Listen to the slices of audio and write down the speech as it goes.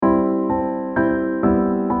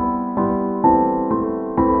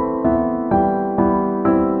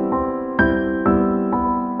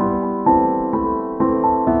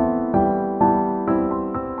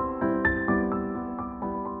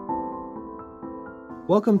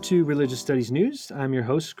Welcome to Religious Studies News. I'm your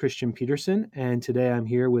host, Christian Peterson, and today I'm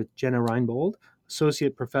here with Jenna Reinbold,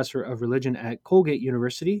 Associate Professor of Religion at Colgate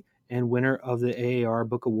University and winner of the AAR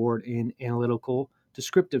Book Award in Analytical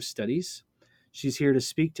Descriptive Studies. She's here to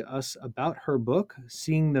speak to us about her book,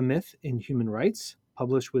 Seeing the Myth in Human Rights,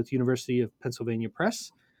 published with University of Pennsylvania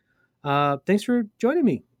Press. Thanks for joining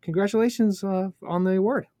me. Congratulations on the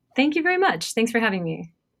award. Thank you very much. Thanks for having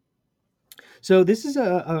me. So this is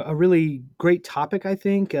a really great topic, I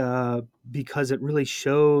think, because it really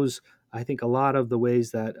shows, I think, a lot of the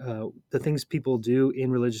ways that the things people do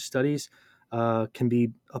in religious studies can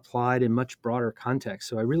be applied in much broader context.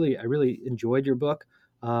 So I really enjoyed your book.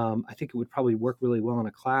 I think it would probably work really well in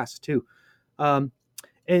a class too. And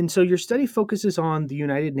so your study focuses on the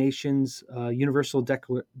United Nations Universal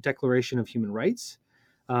Declaration of Human Rights.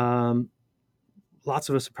 Lots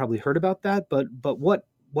of us have probably heard about that, but what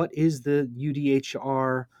is the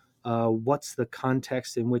UDHR? What's the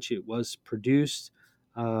context in which it was produced?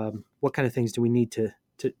 What kind of things do we need to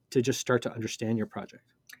just start to understand your project?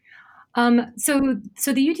 So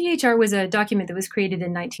the UDHR was a document that was created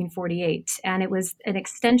in 1948, and it was an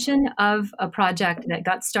extension of a project that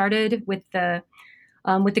got started with the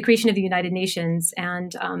creation of the United Nations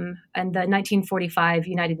and the 1945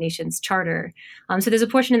 United Nations Charter. So there's a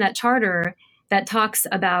portion in that charter that talks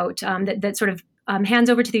about that sort of hands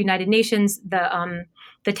over to the United Nations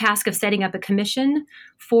the task of setting up a commission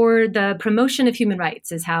for the promotion of human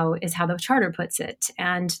rights is how the charter puts it.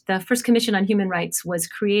 And the first commission on human rights was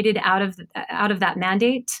created out of that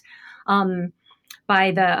mandate by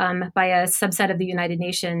a subset of the United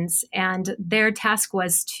Nations, and their task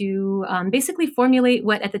was to basically formulate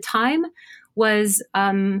what at the time was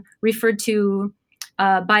referred to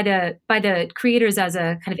by the creators as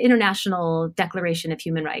a kind of international declaration of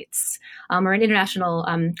human rights, or an international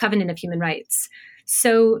covenant of human rights.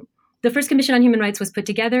 So the first Commission on Human Rights was put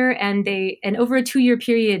together, and over a 2-year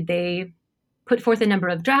period, they put forth a number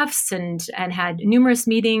of drafts and had numerous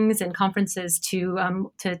meetings and conferences to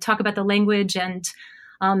talk about the language and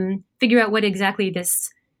figure out what exactly this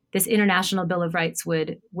international Bill of Rights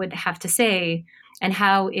would have to say, and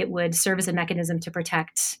how it would serve as a mechanism to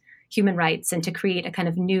protect human rights and to create a kind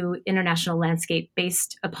of new international landscape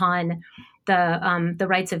based upon the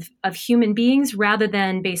rights of human beings rather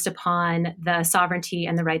than based upon the sovereignty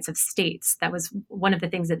and the rights of states. That was one of the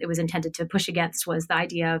things that it was intended to push against, was the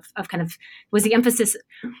idea was the emphasis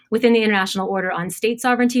within the international order on state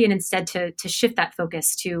sovereignty, and instead to shift that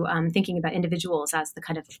focus to thinking about individuals as the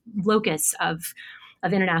kind of locus of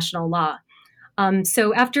international law.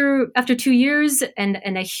 So after 2 years and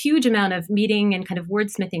a huge amount of meeting and kind of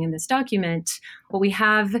wordsmithing in this document, what we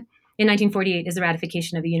have in 1948 is the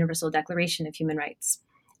ratification of the Universal Declaration of Human Rights.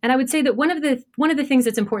 And I would say that one of the things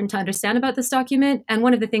that's important to understand about this document, and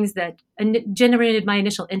one of the things that generated my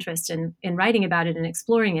initial interest in writing about it and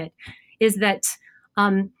exploring it, is that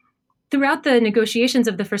throughout the negotiations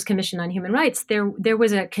of the first Commission on Human Rights, there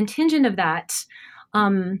was a contingent of that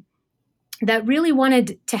that really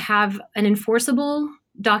wanted to have an enforceable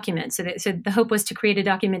document. So the hope was to create a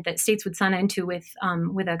document that states would sign into with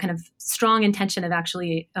a kind of strong intention of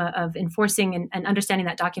actually of enforcing and understanding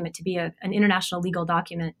that document to be an international legal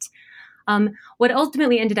document. What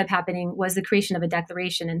ultimately ended up happening was the creation of a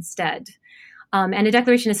declaration instead. And a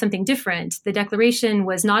declaration is something different. The declaration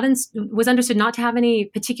was understood not to have any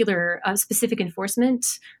particular specific enforcement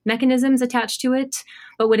mechanisms attached to it,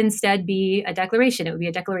 but would instead be a declaration. It would be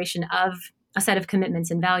a declaration of a set of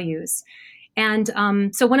commitments and values. And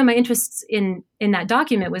so one of my interests in that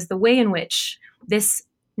document was the way in which this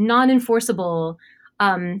non-enforceable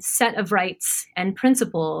set of rights and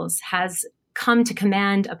principles has come to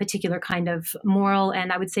command a particular kind of moral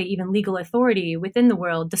and I would say even legal authority within the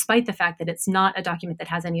world, despite the fact that it's not a document that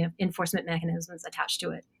has any enforcement mechanisms attached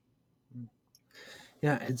to it.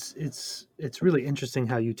 Yeah, it's really interesting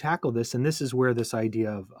how you tackle this, and this is where this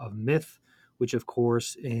idea of myth, which of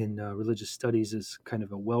course in religious studies is kind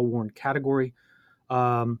of a well-worn category.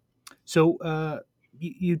 So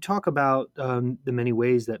you talk about the many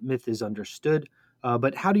ways that myth is understood,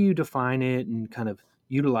 but how do you define it and kind of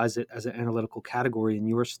utilize it as an analytical category in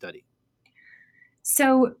your study?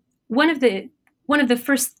 So one of the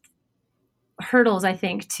first hurdles, I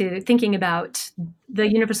think, to thinking about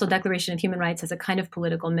the Universal Declaration of Human Rights as a kind of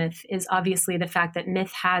political myth is obviously the fact that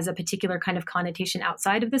myth has a particular kind of connotation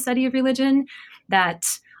outside of the study of religion that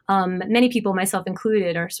many people, myself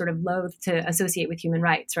included, are sort of loath to associate with human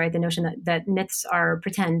rights, right? The notion that myths are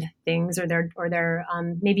pretend things, or they're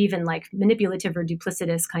maybe even like manipulative or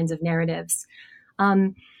duplicitous kinds of narratives.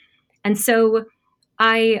 And so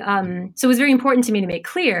so it was very important to me to make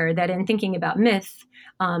clear that in thinking about myth,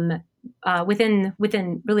 within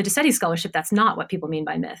religious studies scholarship, that's not what people mean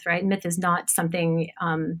by myth, right? Myth is not something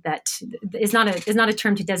that is not a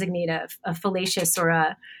term to designate a fallacious or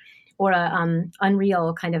a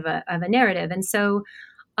unreal kind of a narrative. And so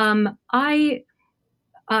I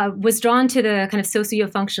was drawn to the kind of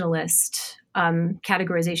socio-functionalist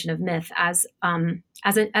categorization of myth as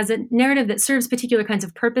a narrative that serves particular kinds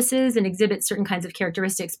of purposes and exhibits certain kinds of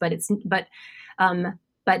characteristics, but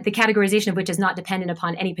the categorization of which is not dependent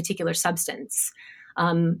upon any particular substance.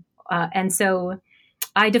 And so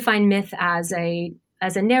I define myth as a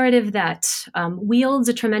narrative that wields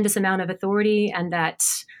a tremendous amount of authority and that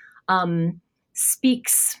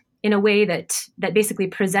speaks in a way that basically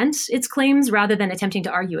presents its claims rather than attempting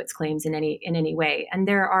to argue its claims in any way. And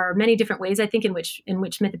there are many different ways, I think, in which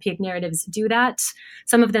mythopoeic narratives do that.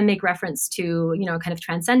 Some of them make reference to, a kind of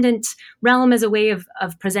transcendent realm as a way of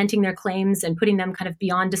presenting their claims and putting them kind of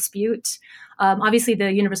beyond dispute. Obviously,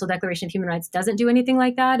 the Universal Declaration of Human Rights doesn't do anything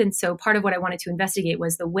like that. And so part of what I wanted to investigate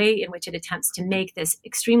was the way in which it attempts to make this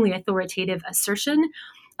extremely authoritative assertion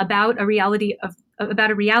about a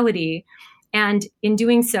reality, and in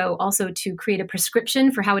doing so, also to create a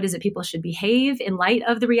prescription for how it is that people should behave in light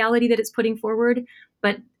of the reality that it's putting forward,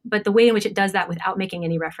 but the way in which it does that without making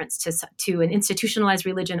any reference to an institutionalized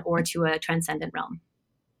religion or to a transcendent realm.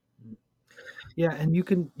 Yeah, and you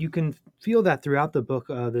can feel that throughout the book,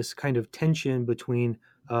 this kind of tension between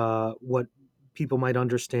what people might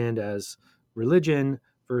understand as religion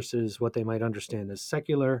versus what they might understand as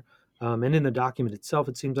secular. And in the document itself,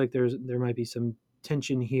 it seems like there might be some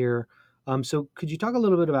tension here. So could you talk a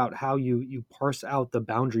little bit about how you parse out the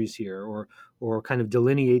boundaries here, or kind of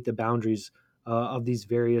delineate the boundaries of these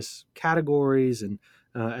various categories,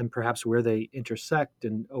 and perhaps where they intersect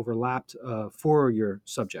and overlapped for your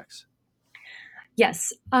subjects?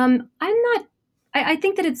 Yes, I'm not. I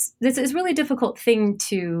think that this is a really difficult thing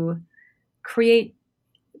to create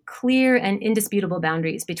clear and indisputable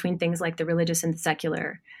boundaries between things like the religious and the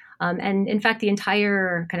secular. And in fact, the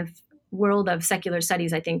entire kind of world of secular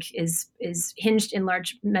studies, I think, is hinged in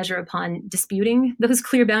large measure upon disputing those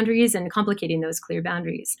clear boundaries and complicating those clear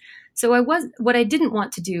boundaries. So what I didn't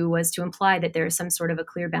want to do was to imply that there is some sort of a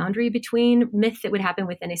clear boundary between myth that would happen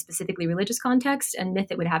within a specifically religious context and myth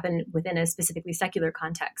that would happen within a specifically secular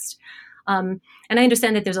context. And I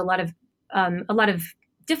understand that there's a lot of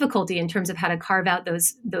difficulty in terms of how to carve out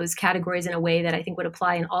those categories in a way that I think would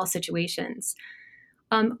apply in all situations.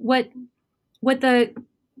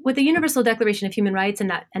 What the Universal Declaration of Human Rights and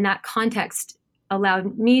that context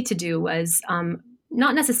allowed me to do was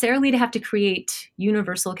not necessarily to have to create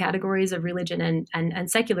universal categories of religion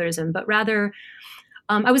and secularism, but rather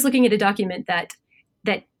I was looking at a document that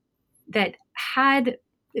had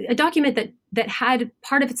a document that had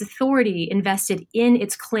part of its authority invested in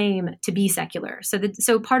its claim to be secular.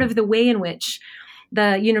 So part of the way in which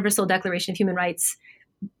the Universal Declaration of Human Rights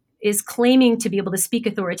is claiming to be able to speak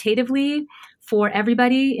authoritatively for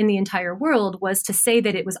everybody in the entire world was to say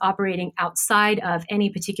that it was operating outside of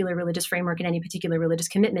any particular religious framework and any particular religious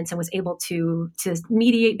commitments, and was able to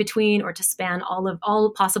mediate between or to span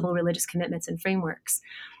all possible religious commitments and frameworks.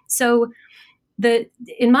 So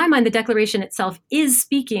in my mind, the Declaration itself is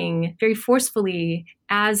speaking very forcefully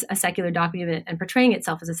as a secular document and portraying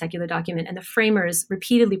itself as a secular document, and the framers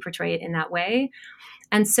repeatedly portray it in that way.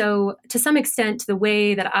 And so, to some extent, the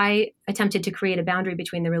way that I attempted to create a boundary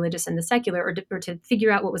between the religious and the secular, or to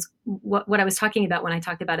figure out what I was talking about when I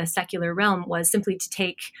talked about a secular realm, was simply to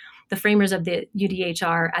take the framers of the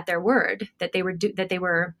UDHR at their word, that they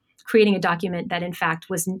were creating a document that, in fact,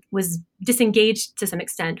 was disengaged to some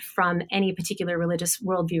extent from any particular religious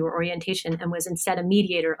worldview or orientation, and was instead a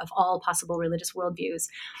mediator of all possible religious worldviews.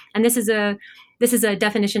 And this is a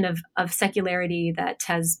definition of secularity that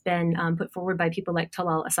has been put forward by people like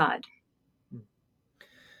Talal Asad.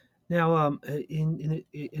 Now, in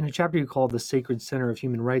a chapter you call "The Sacred Center of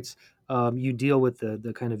Human Rights," you deal with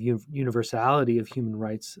the kind of universality of human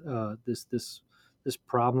rights. This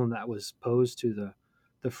problem that was posed to the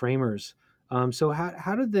framers. So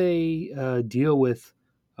how did they deal with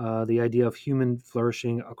the idea of human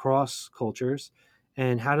flourishing across cultures,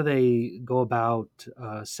 and how do they go about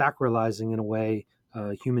sacralizing in a way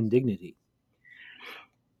human dignity?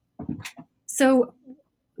 So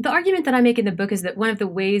the argument that I make in the book is that one of the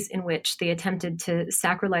ways in which they attempted to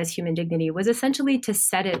sacralize human dignity was essentially to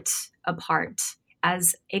set it apart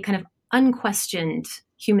as a kind of unquestioned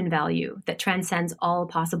human value that transcends all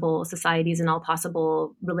possible societies and all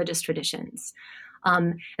possible religious traditions.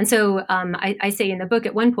 And so I say in the book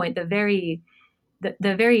at one point the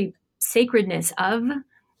very sacredness of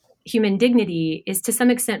human dignity is to some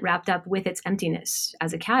extent wrapped up with its emptiness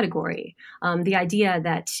as a category. The idea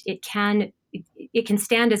that it can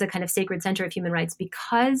stand as a kind of sacred center of human rights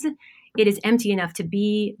because it is empty enough to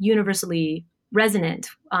be universally resonant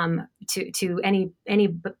to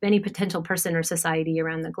any potential person or society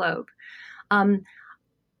around the globe. Um,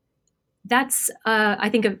 that's I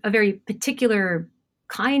think a very particular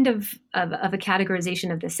kind of a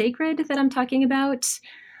categorization of the sacred that I'm talking about.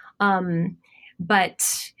 But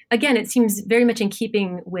again, it seems very much in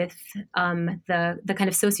keeping with the kind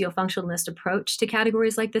of socio-functionalist approach to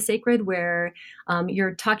categories like the sacred, where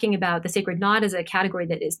you're talking about the sacred not as a category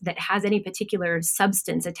that has any particular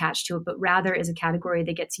substance attached to it, but rather as a category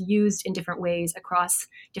that gets used in different ways across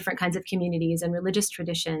different kinds of communities and religious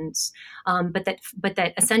traditions, but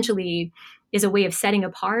that essentially is a way of setting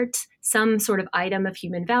apart some sort of item of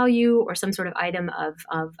human value or some sort of item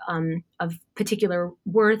of particular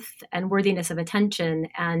worth and worthiness of attention,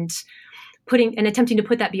 and attempting to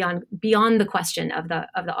put that beyond the question of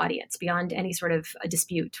the audience, beyond any sort of a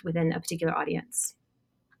dispute within a particular audience.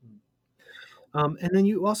 And then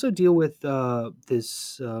you also deal with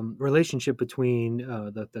this relationship between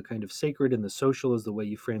the kind of sacred and the social, is the way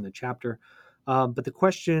you frame the chapter. But the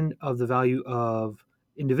question of the value of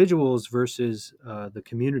individuals versus the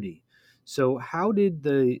community. So, how did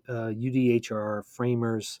the UDHR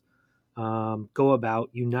framers go about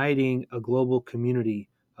uniting a global community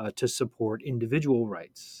to support individual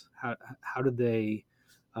rights? How did they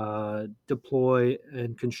deploy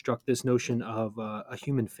and construct this notion of a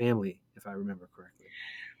human family, if I remember correctly?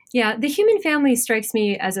 Yeah, the human family strikes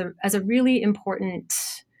me as a really important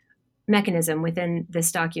mechanism within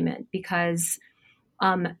this document because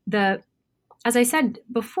the as I said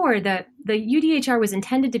before, the UDHR was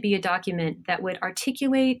intended to be a document that would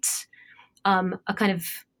articulate a kind of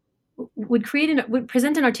would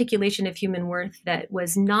present an articulation of human worth that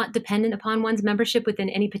was not dependent upon one's membership within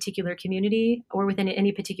any particular community or within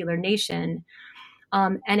any particular nation,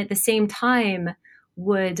 and at the same time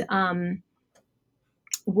would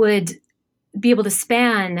would be able to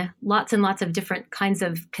span lots and lots of different kinds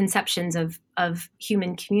of conceptions of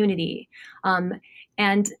human community,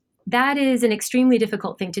 and that is an extremely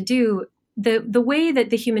difficult thing to do. The way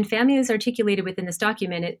that the human family is articulated within this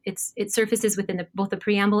document, it surfaces within both the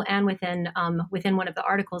preamble and within one of the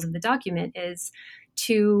articles of the document, is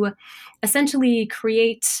to essentially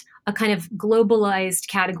create a kind of globalized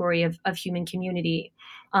category of human community,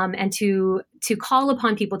 and to call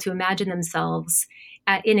upon people to imagine themselves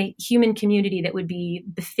in a human community that would be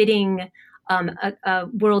befitting a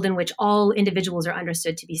world in which all individuals are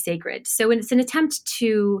understood to be sacred. So it's an attempt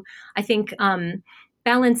to, I think,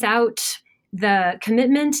 balance out the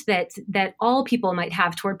commitment that all people might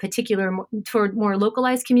have toward more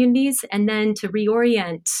localized communities, and then to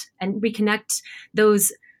reorient and reconnect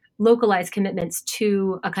those localized commitments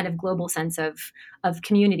to a kind of global sense of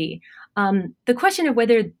community. The question of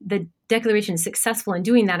whether the Declaration is successful in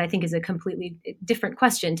doing that, I think, is a completely different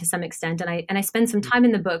question to some extent, and I spend some time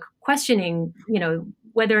in the book questioning,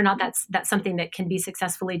 whether or not that's something that can be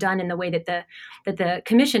successfully done in the way that the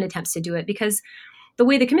Commission attempts to do it, because the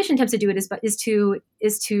way the Commission attempts to do it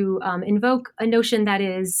is to invoke a notion that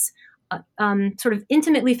is sort of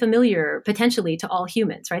intimately familiar potentially to all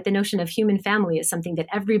humans, right? The notion of human family is something that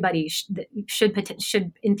everybody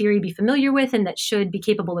should in theory be familiar with, and that should be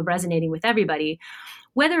capable of resonating with everybody.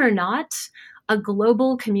 Whether or not a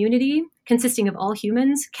global community consisting of all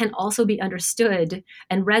humans can also be understood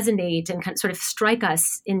and resonate and kind of sort of strike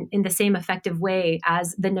us in the same effective way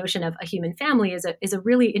as the notion of a human family is a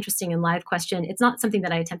really interesting and live question. It's not something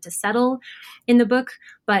that I attempt to settle in the book,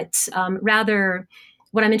 but rather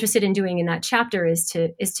what I'm interested in doing in that chapter is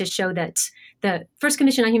to show that the First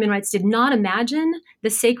Commission on Human Rights did not imagine the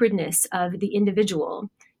sacredness of the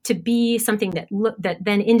individual to be something that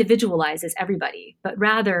then individualizes everybody, but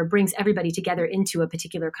rather brings everybody together into a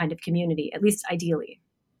particular kind of community, at least ideally.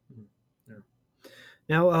 Yeah.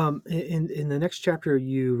 Now, in the next chapter,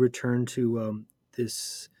 you return to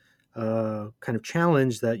this kind of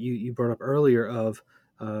challenge that you brought up earlier of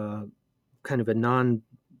kind of a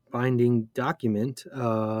non-binding document.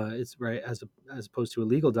 It's right as opposed to a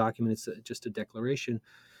legal document. It's just a declaration.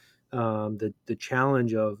 The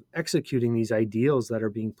challenge of executing these ideals that are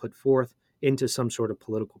being put forth into some sort of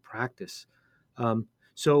political practice.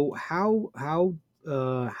 So how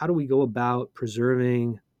do we go about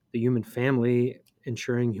preserving the human family,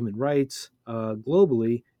 ensuring human rights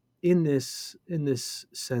globally in this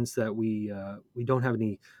sense that we don't have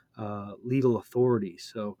any legal authority?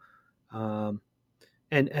 So.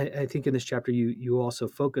 And I think in this chapter, you also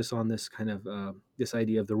focus on this kind of this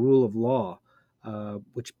idea of the rule of law,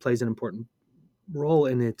 which plays an important role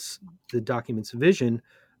in the document's vision.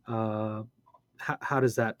 Uh, how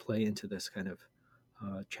does that play into this kind of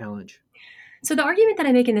challenge? So the argument that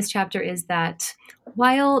I make in this chapter is that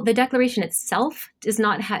while the Declaration itself does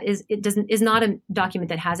not is not a document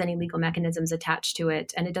that has any legal mechanisms attached to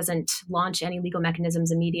it, and it doesn't launch any legal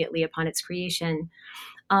mechanisms immediately upon its creation,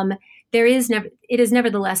 um, it is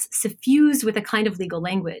nevertheless suffused with a kind of legal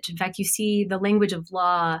language. In fact, you see the language of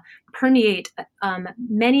law permeate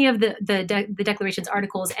many of the Declaration's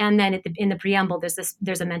articles, and then in the preamble,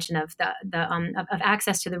 there's a mention of of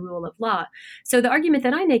access to the rule of law. So the argument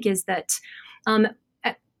that I make is that um,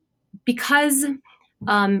 because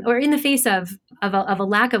or in the face of a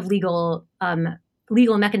lack of legal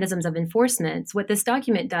mechanisms of enforcement, what this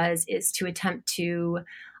document does is to attempt to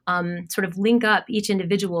sort of link up each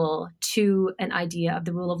individual to an idea of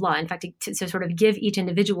the rule of law. In fact, to sort of give each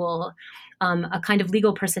individual a kind of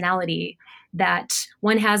legal personality that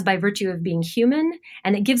one has by virtue of being human,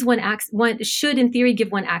 and it gives one should, in theory,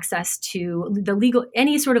 give one access to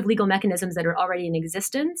any sort of legal mechanisms that are already in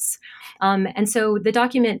existence. And so the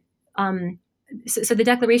document, so the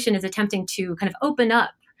Declaration is attempting to kind of open up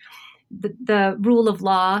the rule of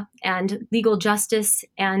law and legal justice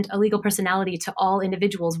and a legal personality to all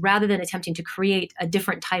individuals, rather than attempting to create a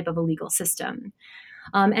different type of a legal system.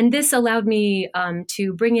 And this allowed me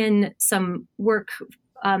to bring in some work,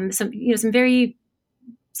 some very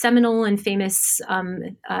seminal and famous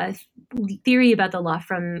theory about the law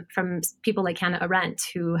from people like Hannah Arendt,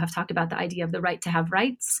 who have talked about the idea of the right to have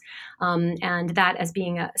rights, and that as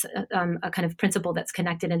being a kind of principle that's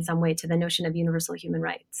connected in some way to the notion of universal human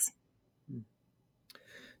rights.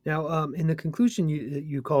 Now, in the conclusion,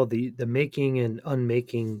 you call the making and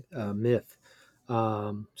unmaking myth.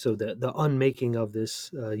 So the unmaking of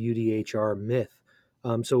this UDHR myth.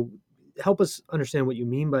 So help us understand what you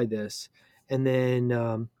mean by this, and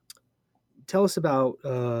then tell us about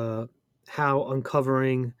how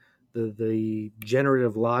uncovering the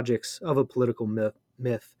generative logics of a political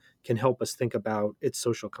myth can help us think about its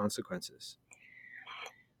social consequences.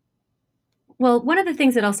 Well, one of the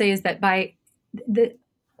things that I'll say is that the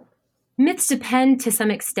myths depend to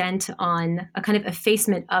some extent on a kind of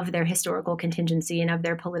effacement of their historical contingency and of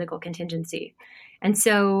their political contingency. And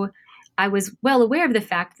so I was well aware of the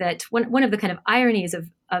fact that one of the kind of ironies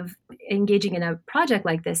of engaging in a project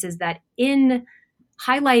like this is that in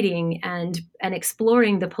highlighting and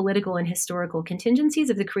exploring the political and historical contingencies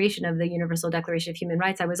of the creation of the Universal Declaration of Human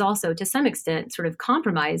Rights, I was also, to some extent, sort of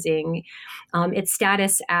compromising its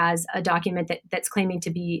status as a document that's claiming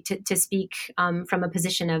to speak from a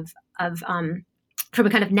position from a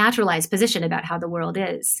kind of naturalized position about how the world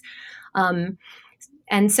is.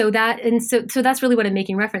 So that's really what I'm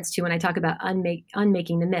making reference to when I talk about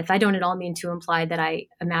unmaking the myth. I don't at all mean to imply that I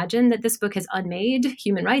imagine that this book has unmade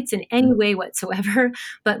human rights in any way whatsoever,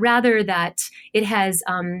 but rather that it has.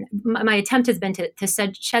 My attempt has been to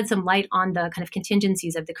shed some light on the kind of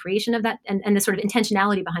contingencies of the creation of that, and the sort of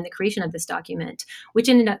intentionality behind the creation of this document, which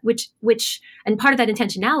and part of that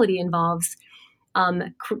intentionality involves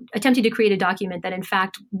attempting to create a document that in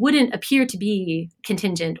fact wouldn't appear to be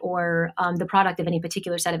contingent or the product of any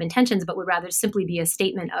particular set of intentions, but would rather simply be a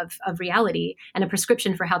statement of reality and a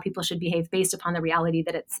prescription for how people should behave based upon the reality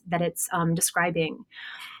that it's describing.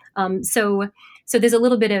 So there's a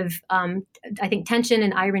little bit of I think tension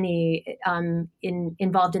and irony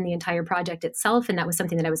involved in the entire project itself, and that was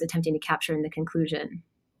something that I was attempting to capture in the conclusion.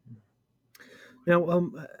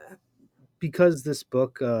 Now, because this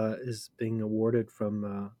book is being awarded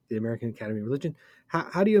from the American Academy of Religion,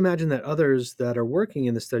 how do you imagine that others that are working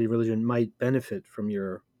in the study of religion might benefit from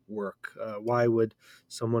your work? Why would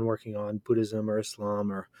someone working on Buddhism or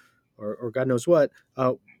Islam or God knows what,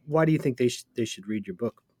 why do you think they should read your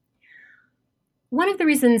book? One of the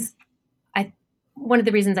reasons I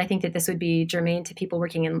think that this would be germane to people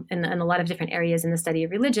working in a lot of different areas in the study of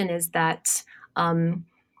religion is that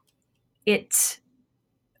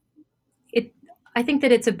I think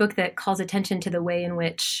that it's a book that calls attention to the way in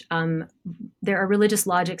which there are religious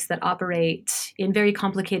logics that operate in very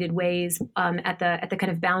complicated ways at the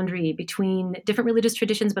kind of boundary between different religious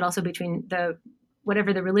traditions, but also between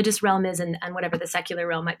whatever the religious realm is and whatever the secular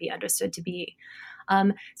realm might be understood to be.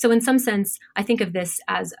 So in some sense, I think of this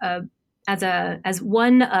as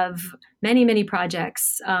one of many, many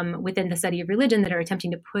projects within the study of religion that are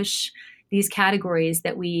attempting to push these categories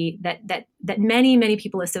that many, many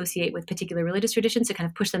people associate with particular religious traditions, to kind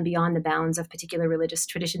of push them beyond the bounds of particular religious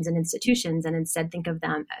traditions and institutions, and instead think of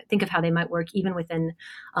how they might work even within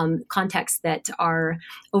contexts that are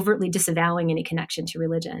overtly disavowing any connection to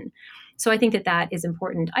religion. So I think that is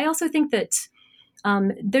important. I also think that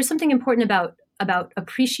there's something important about about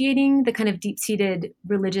appreciating the kind of deep-seated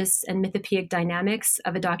religious and mythopoeic dynamics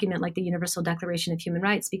of a document like the Universal Declaration of Human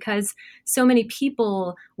Rights, because so many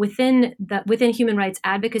people within human rights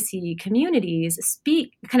advocacy communities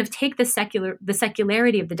kind of take the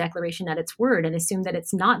secularity of the Declaration at its word and assume that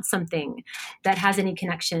it's not something that has any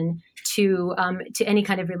connection to any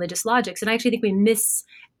kind of religious logics. And I actually think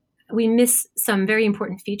we miss some very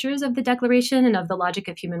important features of the Declaration and of the logic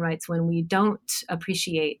of human rights when we don't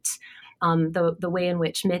appreciate the way in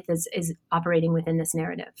which myth is operating within this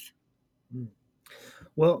narrative.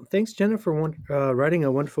 Well, thanks, Jenna, for writing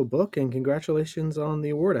a wonderful book, and congratulations on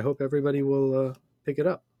the award. I hope everybody will pick it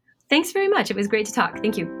up. Thanks very much. It was great to talk.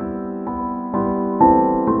 Thank you.